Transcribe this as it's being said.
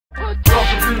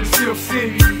Welcome to the Steel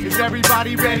City. Is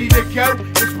everybody ready to go?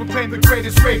 Let's proclaim the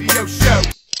greatest radio show.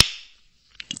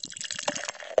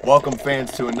 Welcome,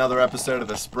 fans, to another episode of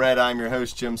The Spread. I'm your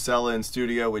host, Jim Sella, in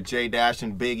studio with Jay Dash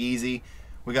and Big Easy.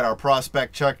 We got our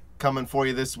prospect Chuck coming for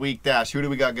you this week. Dash, who do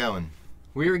we got going?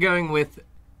 We are going with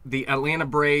the Atlanta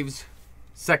Braves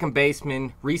second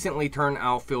baseman, recently turned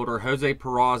outfielder, Jose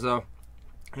Peraza.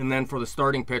 And then for the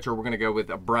starting pitcher, we're going to go with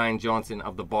Brian Johnson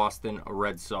of the Boston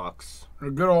Red Sox.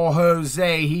 The good old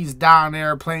Jose, he's down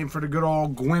there playing for the good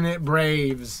old Gwinnett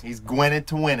Braves. He's Gwinnett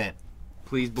to win it.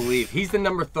 Please believe. He's the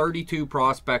number 32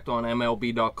 prospect on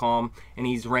MLB.com, and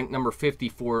he's ranked number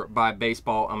 54 by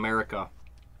Baseball America.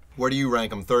 Where do you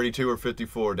rank him, 32 or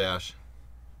 54, Dash?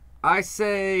 I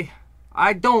say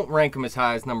I don't rank him as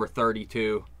high as number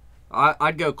 32.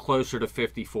 I'd go closer to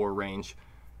 54 range.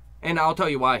 And I'll tell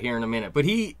you why here in a minute. But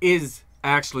he is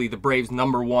actually the Braves'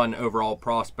 number one overall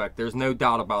prospect. There's no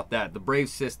doubt about that. The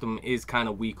Braves system is kind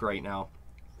of weak right now.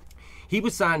 He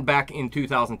was signed back in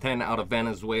 2010 out of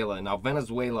Venezuela. Now,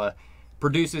 Venezuela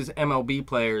produces MLB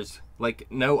players like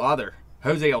no other.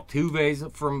 Jose Altuve's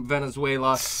from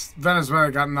Venezuela.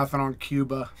 Venezuela got nothing on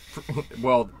Cuba.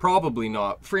 Well, probably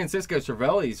not. Francisco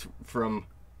Cervelli's from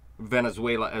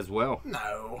Venezuela as well.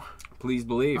 No. Please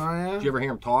believe. Oh, yeah? Did you ever hear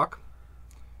him talk?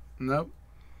 Nope.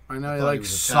 I know he thought he likes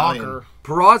was soccer.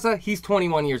 Peraza, he's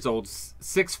 21 years old,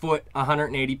 6 foot,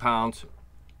 180 pounds.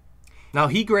 Now,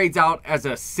 he grades out as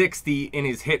a 60 in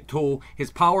his hit tool.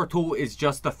 His power tool is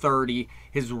just a 30.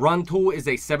 His run tool is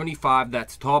a 75.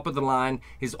 That's top of the line.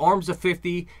 His arm's a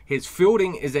 50. His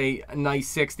fielding is a nice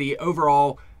 60.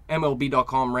 Overall,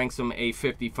 MLB.com ranks him a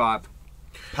 55.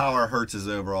 Power hurts his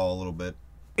overall a little bit.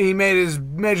 He made his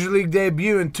Major League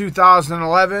debut in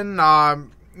 2011.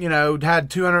 Had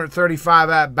 235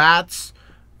 at-bats,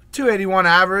 281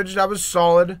 average. That was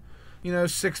solid.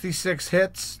 66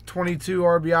 hits, 22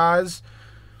 RBIs.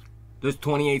 Those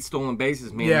 28 stolen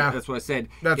bases, man. Yeah. That's what I said.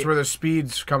 That's where the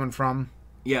speed's coming from.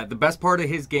 Yeah, the best part of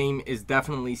his game is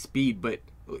definitely speed, but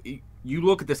you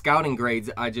look at the scouting grades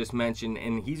I just mentioned,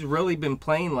 and he's really been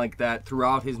playing like that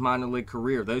throughout his minor league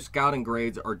career. Those scouting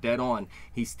grades are dead on.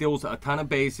 He steals a ton of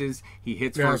bases. He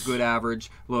hits for a good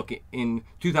average. Look, in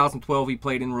 2012, he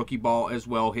played in rookie ball as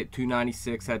well, hit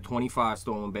 296, had 25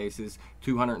 stolen bases,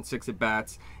 206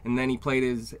 at-bats, and then he played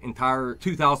his entire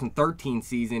 2013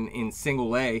 season in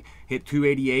single A, hit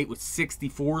 288 with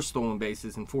 64 stolen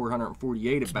bases and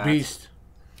 448 at-bats. Beast.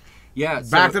 Yeah.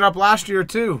 Backed it up last year,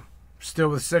 too. Still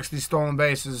with 60 stolen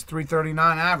bases,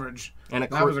 339 average. And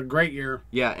that was a great year.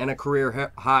 Yeah, and a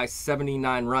career high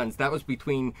 79 runs. That was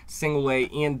between single A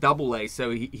and double A, so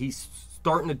he's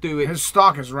starting to do it. His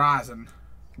stock is rising.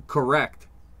 Correct.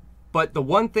 But the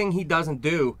one thing he doesn't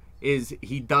do is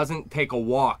he doesn't take a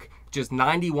walk. Just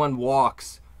 91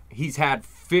 walks. He's had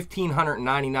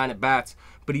 1,599 at-bats,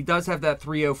 but he does have that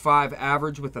 305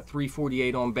 average with a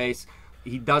 348 on base.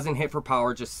 He doesn't hit for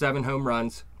power, just 7 home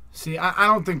runs. See, I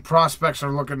don't think prospects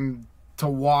are looking to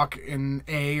walk in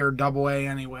A or double A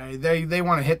anyway. They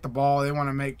want to hit the ball. They want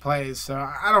to make plays. So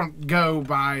I don't go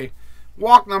by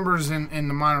walk numbers in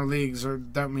the minor leagues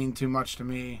don't mean too much to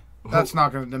me. That's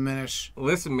not going to diminish.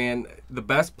 Listen, man, the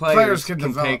best players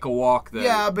can take a walk, though.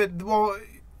 Yeah, but,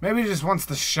 maybe he just wants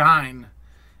to shine,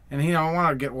 and he don't want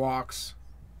to get walks.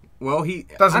 Well,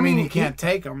 doesn't mean he can't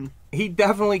take them. He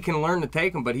definitely can learn to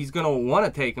take them, but he's going to want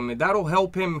to take them. And that'll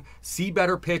help him see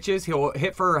better pitches. He'll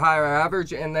hit for a higher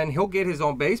average, and then he'll get his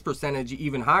on-base percentage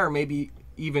even higher, maybe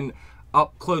even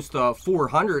up close to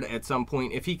 400 at some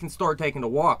point if he can start taking a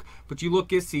walk. But you look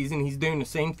this season, he's doing the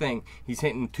same thing. He's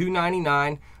hitting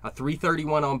 299, a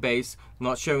 331 on base,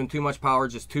 not showing too much power,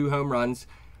 just 2 home runs.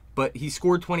 But he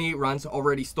scored 28 runs,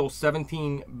 already stole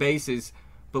 17 bases.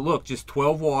 But look, just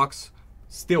 12 walks.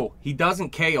 Still, he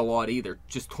doesn't K a lot either.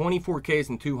 Just 24 Ks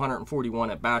and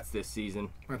 241 at-bats this season.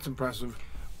 That's impressive.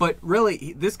 But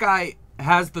really, this guy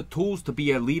has the tools to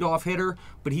be a leadoff hitter,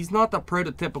 but he's not the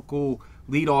prototypical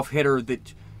leadoff hitter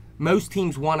that most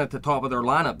teams want at the top of their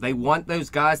lineup. They want those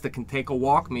guys that can take a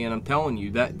walk, man. I'm telling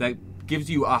you, that gives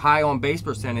you a high on-base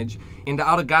percentage. And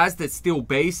out of guys that steal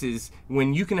bases,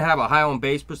 when you can have a high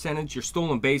on-base percentage, your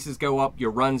stolen bases go up, your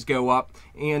runs go up,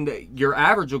 and your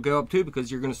average will go up too because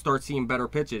you're going to start seeing better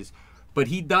pitches. But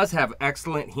he does have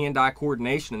excellent hand-eye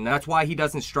coordination, and that's why he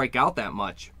doesn't strike out that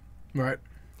much. Right.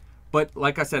 But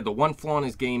like I said, the one flaw in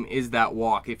his game is that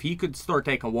walk. If he could start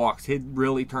taking walks, he'd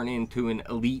really turn into an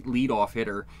elite leadoff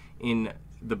hitter in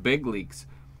the big leagues.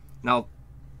 Now,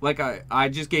 like I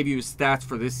just gave you his stats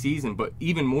for this season, but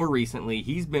even more recently,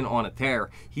 he's been on a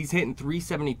tear. He's hitting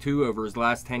 372 over his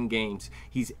last 10 games.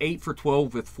 He's 8 for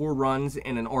 12 with 4 runs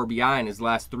and an RBI in his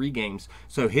last 3 games.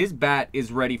 So his bat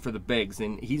is ready for the bigs,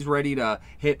 and he's ready to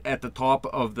hit at the top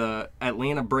of the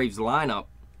Atlanta Braves lineup.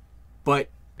 But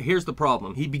here's the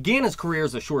problem. He began his career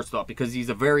as a shortstop because he's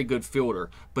a very good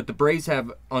fielder. But the Braves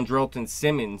have Andrelton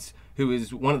Simmons, who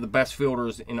is one of the best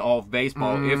fielders in all of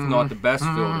baseball, if not the best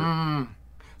fielder.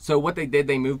 So what they did,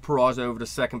 they moved Peraza over to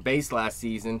second base last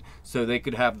season so they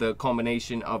could have the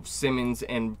combination of Simmons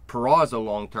and Peraza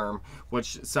long term,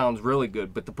 which sounds really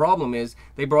good. But the problem is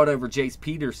they brought over Jace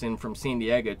Peterson from San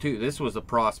Diego too. This was a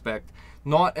prospect,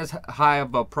 not as high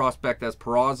of a prospect as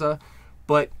Peraza,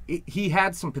 but he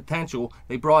had some potential.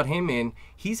 They brought him in.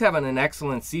 He's having an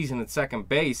excellent season at second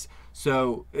base,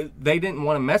 so they didn't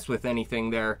want to mess with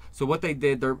anything there. So what they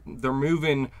did, they're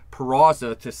moving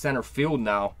Peraza to center field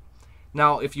now.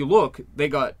 Now, if you look, they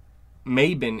got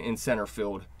Maben in center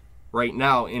field right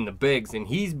now in the bigs, and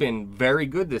he's been very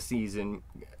good this season.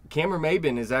 Cameron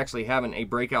Maben is actually having a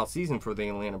breakout season for the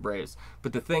Atlanta Braves.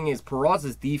 But the thing is,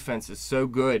 Peraza's defense is so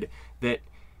good that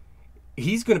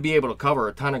he's going to be able to cover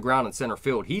a ton of ground in center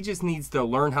field. He just needs to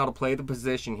learn how to play the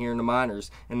position here in the minors,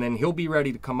 and then he'll be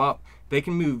ready to come up. They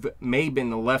can move Maben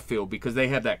to left field because they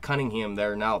have that Cunningham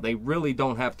there now. They really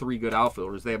don't have 3 good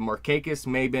outfielders. They have Markakis,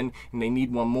 Maben, and they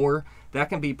need one more. That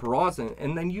can be Peraza.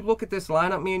 And then you look at this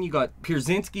lineup, man, you got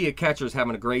Pierzynski at catchers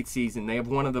having a great season. They have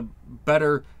one of the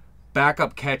better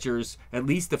backup catchers, at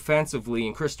least defensively,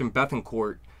 in Christian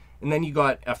Bethancourt. And then you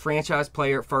got a franchise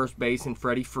player at first base in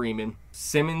Freddie Freeman.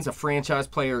 Simmons, a franchise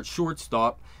player at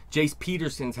shortstop. Jace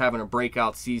Peterson's having a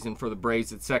breakout season for the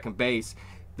Braves at second base.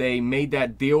 They made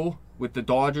that deal with the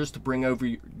Dodgers to bring over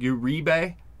Juan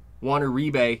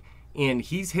Uribe, and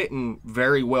he's hitting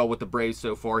very well with the Braves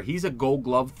so far. He's a Gold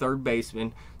Glove third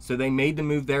baseman, so they made the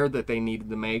move there that they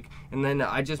needed to make. And then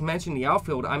I just mentioned the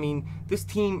outfield. I mean, this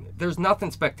team, there's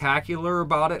nothing spectacular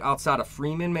about it outside of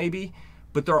Freeman maybe,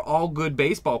 but they're all good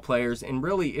baseball players. And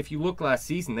really, if you look last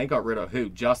season, they got rid of who?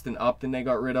 Justin Upton they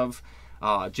got rid of.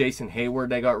 Jason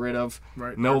Hayward they got rid of.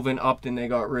 Right. Melvin Upton they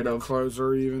got rid of.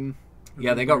 Closer even.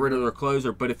 Yeah, they got rid of their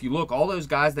closer. But if you look, all those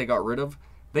guys they got rid of,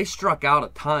 they struck out a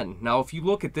ton. Now, if you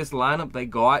look at this lineup they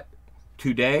got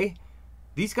today,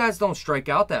 these guys don't strike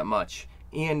out that much.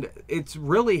 And it's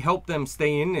really helped them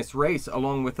stay in this race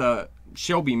along with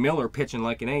Shelby Miller pitching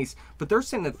like an ace. But they're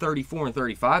sitting at 34 and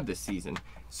 35 this season.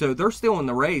 So they're still in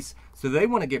the race. So they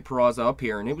want to get Peraza up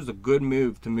here. And it was a good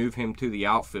move to move him to the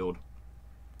outfield.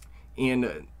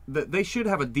 And they should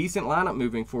have a decent lineup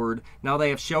moving forward. Now they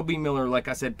have Shelby Miller, like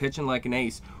I said, pitching like an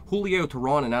ace. Julio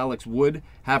Teheran and Alex Wood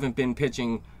haven't been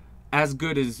pitching as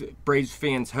good as Braves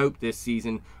fans hoped this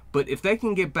season. But if they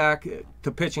can get back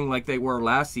to pitching like they were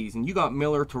last season, you got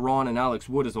Miller, Teheran, and Alex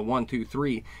Wood as a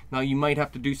 1-2-3. Now you might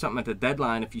have to do something at the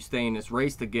deadline if you stay in this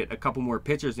race to get a couple more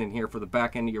pitchers in here for the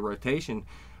back end of your rotation.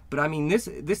 But I mean,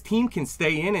 this team can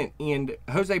stay in it, and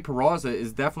Jose Peraza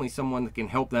is definitely someone that can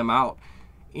help them out.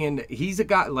 And he's a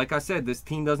guy, like I said, this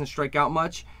team doesn't strike out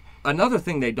much. Another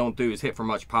thing they don't do is hit for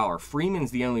much power.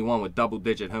 Freeman's the only one with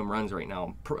double-digit home runs right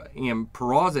now. And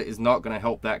Peraza is not going to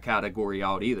help that category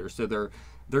out either. So they're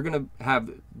going to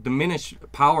have diminished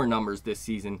power numbers this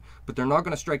season, but they're not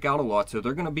going to strike out a lot. So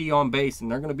they're going to be on base, and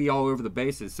they're going to be all over the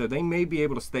bases. So they may be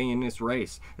able to stay in this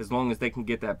race as long as they can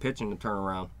get that pitching to turn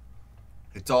around.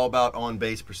 It's all about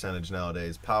on-base percentage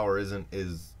nowadays. Power isn't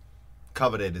as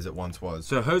coveted as it once was.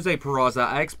 So Jose Peraza,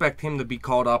 I expect him to be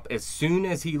called up as soon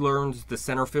as he learns the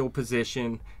center field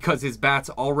position because his bat's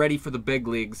all ready for the big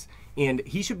leagues, and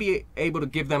he should be able to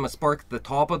give them a spark at the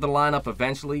top of the lineup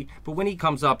eventually. But when he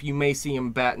comes up, you may see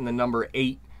him batting the number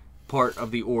 8 part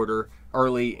of the order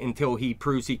early until he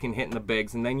proves he can hit in the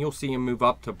bigs, and then you'll see him move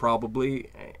up to probably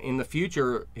in the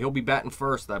future he'll be batting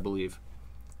first, I believe.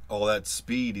 All that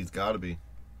speed, he's got to be.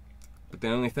 But the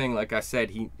only thing, like I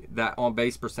said, that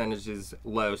on-base percentage is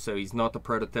low, so he's not the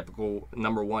prototypical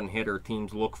number 1 hitter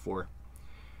teams look for.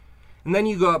 And then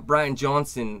you got Brian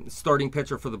Johnson, starting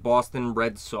pitcher for the Boston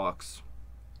Red Sox.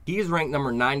 He is ranked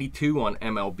number 92 on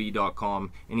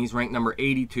MLB.com, and he's ranked number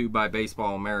 82 by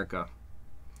Baseball America.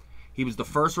 He was the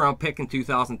first-round pick in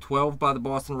 2012 by the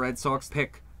Boston Red Sox,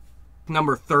 pick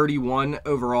number 31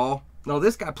 overall. Now,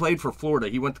 this guy played for Florida.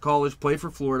 He went to college, played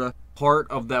for Florida, part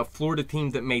of the Florida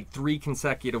team that made 3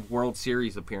 consecutive World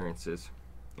Series appearances.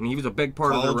 And he was a big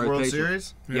part of their rotation. World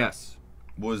Series? Yeah. Yes.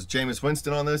 Was Jameis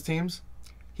Winston on those teams?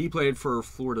 He played for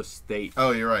Florida State.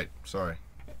 Oh, you're right. Sorry.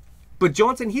 But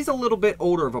Johnson, he's a little bit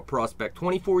older of a prospect,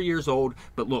 24 years old,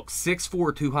 but look,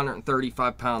 6'4",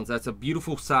 235 pounds. That's a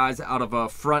beautiful size out of a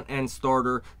front-end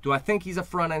starter. Do I think he's a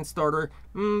front-end starter?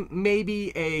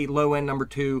 Maybe a low-end number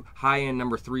 2, high-end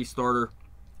number 3 starter.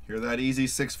 Hear that, Easy?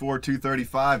 6'4",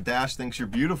 235. Dash thinks you're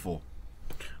beautiful.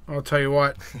 I'll tell you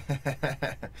what.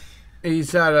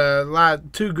 He's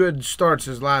had two good starts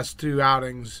his last 2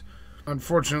 outings.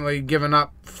 Unfortunately, giving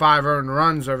up 5 earned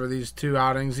runs over these 2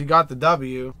 outings. He got the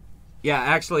W. Yeah,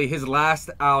 actually, his last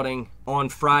outing on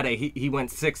Friday, he went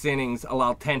 6 innings,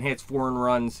 allowed 10 hits, 4 earned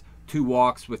runs, 2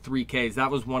 walks with 3 Ks. That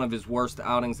was one of his worst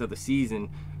outings of the season.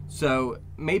 So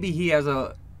maybe he has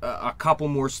a couple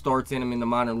more starts in him in the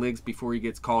minor leagues before he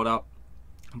gets called up.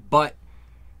 But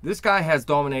this guy has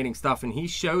dominating stuff, and he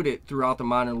showed it throughout the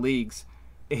minor leagues.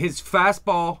 His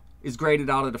fastball is graded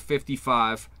out at a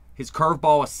 55. His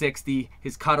curveball a 60,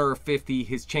 his cutter a 50,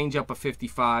 his changeup a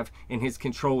 55, and his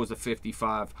control is a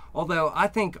 55. Although I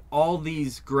think all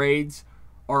these grades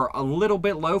are a little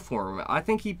bit low for him. I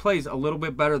think he plays a little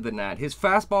bit better than that. His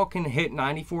fastball can hit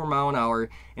 94 mile an hour,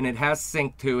 and it has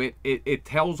sink to it. It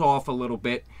tails off a little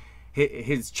bit.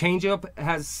 His changeup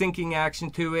has sinking action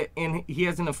to it, and he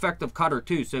has an effective cutter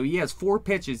too. So he has 4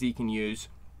 pitches he can use.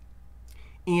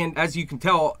 And as you can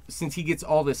tell, since he gets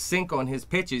all this sink on his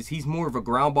pitches, he's more of a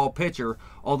ground ball pitcher.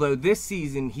 Although this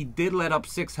season, he did let up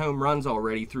 6 home runs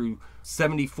already through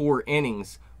 74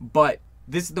 innings. But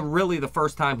this is really the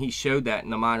first time he showed that in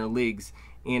the minor leagues.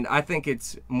 And I think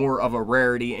it's more of a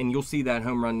rarity, and you'll see that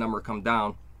home run number come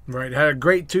down. Right, had a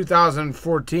great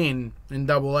 2014 in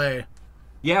Double-A.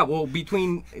 Yeah, well,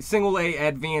 between Single A,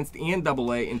 Advanced, and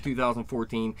Double A in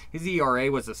 2014, his ERA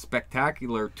was a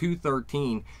spectacular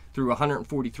 2.13 through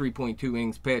 143.2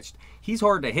 innings pitched. He's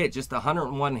hard to hit, just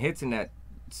 101 hits in that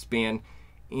span,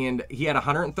 and he had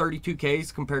 132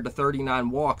 Ks compared to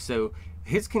 39 walks, so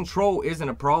his control isn't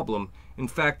a problem. In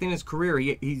fact, in his career,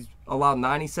 he's allowed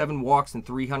 97 walks in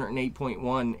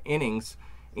 308.1 innings,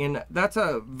 and that's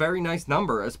a very nice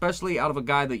number, especially out of a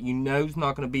guy that you know is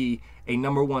not going to be a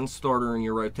number 1 starter in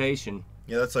your rotation.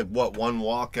 Yeah, that's like, what, 1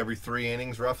 walk every 3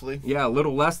 innings, roughly? Yeah, a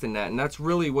little less than that, and that's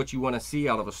really what you want to see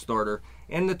out of a starter.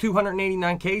 And the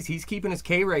 289 Ks, he's keeping his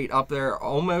K rate up there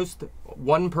almost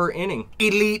 1 per inning.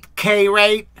 Elite K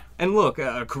rate. And look,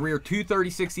 a career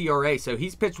 2.36 ERA, so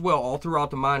he's pitched well all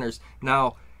throughout the minors.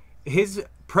 Now, his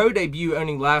pro debut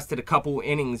only lasted a couple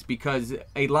innings because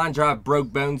a line drive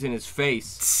broke bones in his face.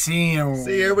 See,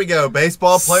 here we go.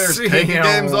 Baseball players taking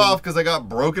games off because they got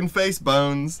broken face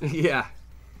bones. Yeah.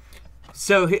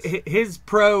 So his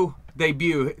pro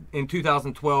debut in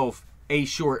 2012, A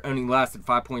short, only lasted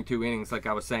 5.2 innings, like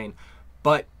I was saying.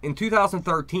 But in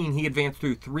 2013, he advanced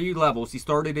through 3 levels. He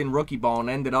started in rookie ball and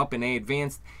ended up in A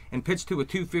advanced and pitched to a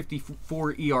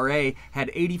 2.54 ERA,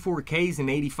 had 84 Ks in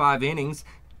 85 innings.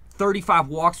 35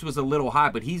 walks was a little high,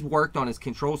 but he's worked on his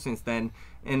control since then.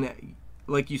 And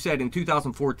like you said, in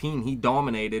 2014, he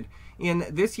dominated. And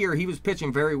this year, he was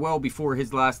pitching very well before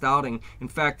his last outing. In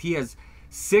fact, he has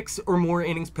 6 or more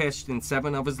innings pitched in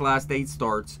 7 of his last 8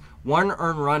 starts, 1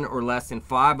 earned run or less in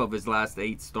 5 of his last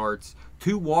 8 starts,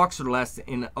 2 walks or less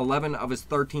in 11 of his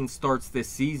 13 starts this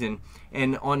season.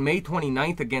 And on May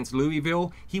 29th against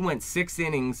Louisville, he went 6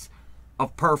 innings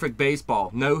of perfect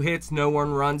baseball. No hits, no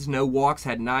earned runs, no walks,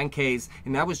 had 9 Ks,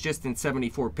 and that was just in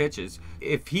 74 pitches.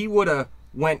 If he would have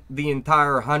went the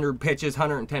entire 100 pitches,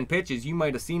 110 pitches, you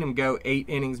might have seen him go 8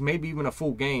 innings, maybe even a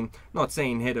full game. I'm not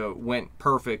saying he went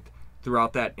perfect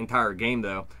throughout that entire game,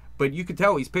 though. But you could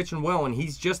tell he's pitching well, and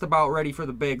he's just about ready for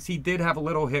the bigs. He did have a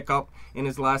little hiccup in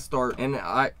his last start, and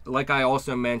like I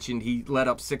also mentioned, he let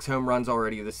up 6 home runs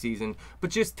already this season, but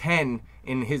just 10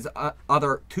 in his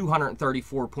other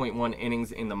 234.1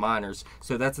 innings in the minors.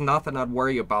 So that's nothing I'd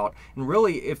worry about. And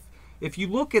really, if you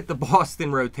look at the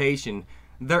Boston rotation,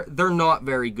 they're not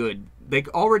very good. They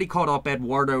already called up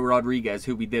Eduardo Rodriguez,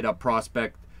 who we did a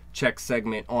prospect check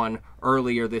segment on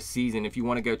earlier this season. If you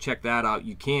want to go check that out,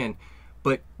 you can.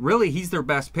 But really, he's their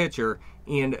best pitcher,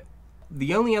 and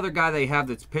the only other guy they have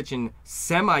that's pitching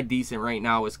semi-decent right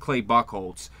now is Clay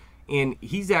Buchholz, and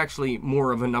he's actually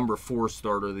more of a number 4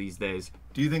 starter these days.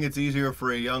 Do you think it's easier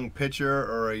for a young pitcher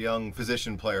or a young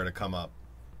position player to come up?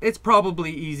 It's probably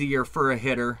easier for a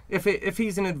hitter. If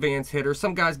he's an advanced hitter,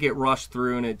 some guys get rushed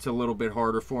through, and it's a little bit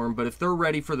harder for him. But if they're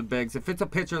ready for the bigs, if it's a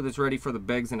pitcher that's ready for the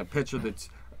bigs and a pitcher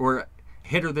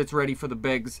hitter that's ready for the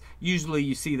bigs, usually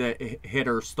you see the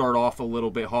hitter start off a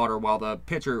little bit hotter, while the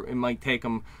pitcher, it might take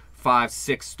him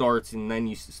 5-6 starts, and then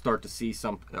you start to see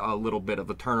a little bit of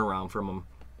a turnaround from him.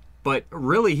 But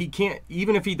really, he can't,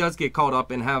 even if he does get caught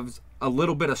up and has a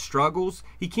little bit of struggles,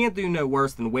 he can't do no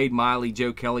worse than Wade Miley,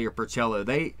 Joe Kelly, or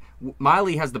Porcello.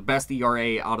 Miley has the best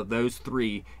ERA out of those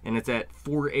three, and it's at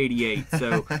 4.88.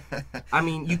 So, I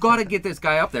mean, you got to get this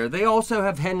guy up there. They also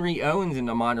have Henry Owens in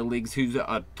the minor leagues, who's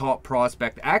a top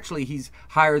prospect. Actually, he's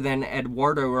higher than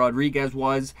Eduardo Rodriguez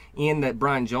was and that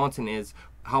Brian Johnson is.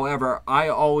 However, I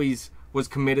always was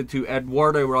committed to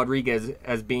Eduardo Rodriguez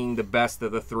as being the best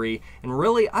of the three. And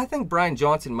really, I think Brian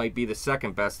Johnson might be the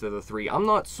second best of the three. I'm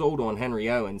not sold on Henry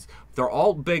Owens. They're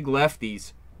all big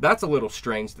lefties. That's a little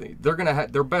strange. They're gonna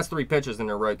have their best three pitchers in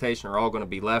their rotation are all going to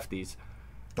be lefties.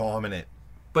 Dominant.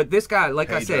 But this guy, like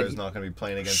Pedro's I said, is not going to be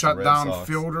playing against shut the Red down Sox.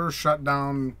 fielder, shut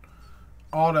down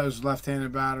all those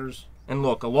left-handed batters. and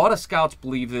look, a lot of scouts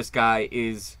believe this guy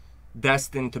is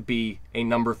destined to be a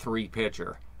number 3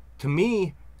 pitcher. To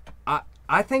me,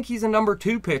 I think he's a number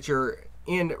 2 pitcher,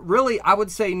 and really I would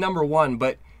say number 1,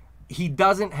 but he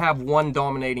doesn't have one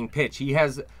dominating pitch. He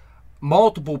has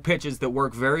multiple pitches that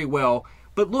work very well.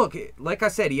 But look, like I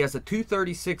said, he has a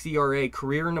 2.36 ERA,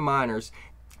 career in the minors.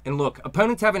 And look,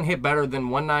 opponents haven't hit better than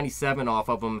 197 off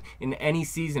of him in any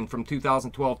season from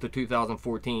 2012 to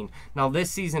 2014. Now this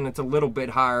season it's a little bit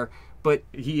higher, but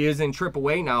he is in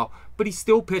AAA now. But he's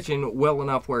still pitching well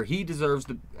enough where he deserves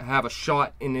to have a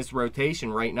shot in this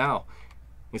rotation right now.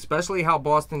 Especially how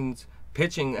Boston's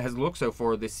pitching has looked so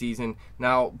far this season.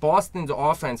 Now, Boston's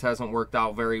offense hasn't worked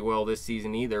out very well this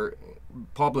season either.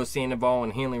 Pablo Sandoval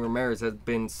and Hanley Ramirez has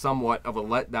been somewhat of a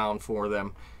letdown for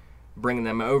them, bringing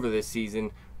them over this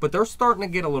season. But they're starting to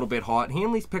get a little bit hot.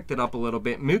 Hanley's picked it up a little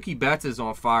bit. Mookie Betts is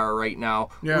on fire right now.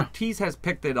 Yeah. Ortiz has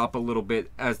picked it up a little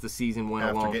bit as the season went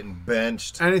After along. getting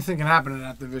benched. Anything can happen in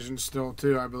that division still,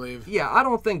 too, I believe. Yeah, I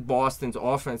don't think Boston's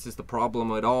offense is the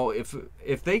problem at all.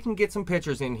 If they can get some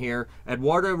pitchers in here,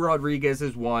 Eduardo Rodriguez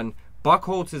is one.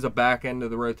 Buchholz is a back end of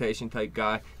the rotation type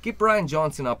guy. Get Brian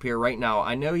Johnson up here right now.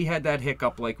 I know he had that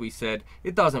hiccup like we said.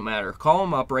 It doesn't matter. Call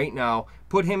him up right now.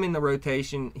 Put him in the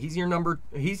rotation. He's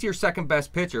your second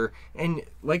best pitcher. And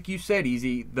like you said,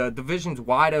 Easy, the division's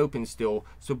wide open still.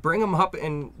 So bring him up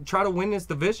and try to win this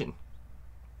division.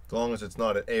 As long as it's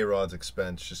not at A-Rod's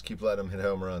expense. Just keep letting him hit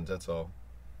home runs, that's all.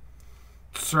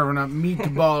 Serving up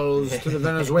meatballs to the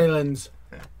Venezuelans.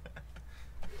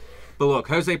 But look,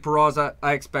 Jose Peraza,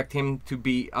 I expect him to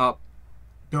be up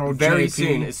very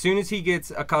soon. As soon as he gets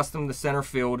accustomed to center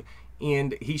field,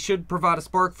 and he should provide a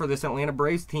spark for this Atlanta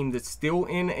Braves team that's still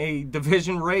in a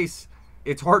division race.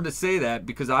 It's hard to say that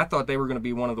because I thought they were going to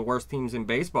be one of the worst teams in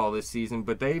baseball this season,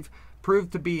 but they've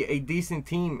proved to be a decent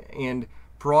team. And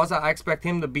Peraza, I expect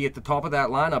him to be at the top of that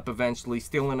lineup eventually,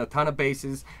 stealing a ton of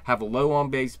bases, have a low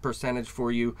on-base percentage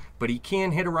for you, but he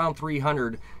can hit around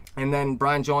 300. And then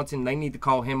Brian Johnson, they need to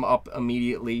call him up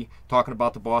immediately, talking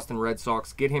about the Boston Red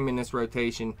Sox. Get him in this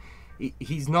rotation.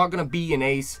 He's not going to be an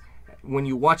ace. When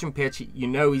you watch him pitch, you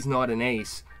know he's not an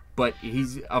ace, but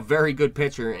he's a very good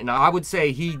pitcher. And I would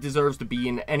say he deserves to be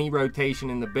in any rotation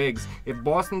in the bigs. If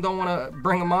Boston don't want to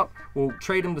bring him up, we'll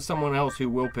trade him to someone else who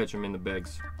will pitch him in the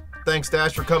bigs. Thanks,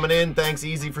 Dash, for coming in. Thanks,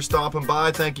 Easy, for stopping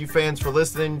by. Thank you, fans, for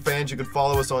listening. Fans, you can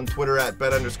follow us on Twitter at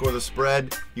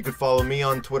bet_the_spread. You can follow me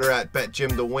on Twitter at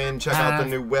betjimthewin. Check out the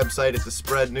new website at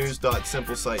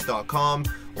thespreadnews.simplesite.com.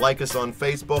 Like us on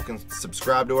Facebook and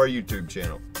subscribe to our YouTube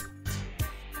channel.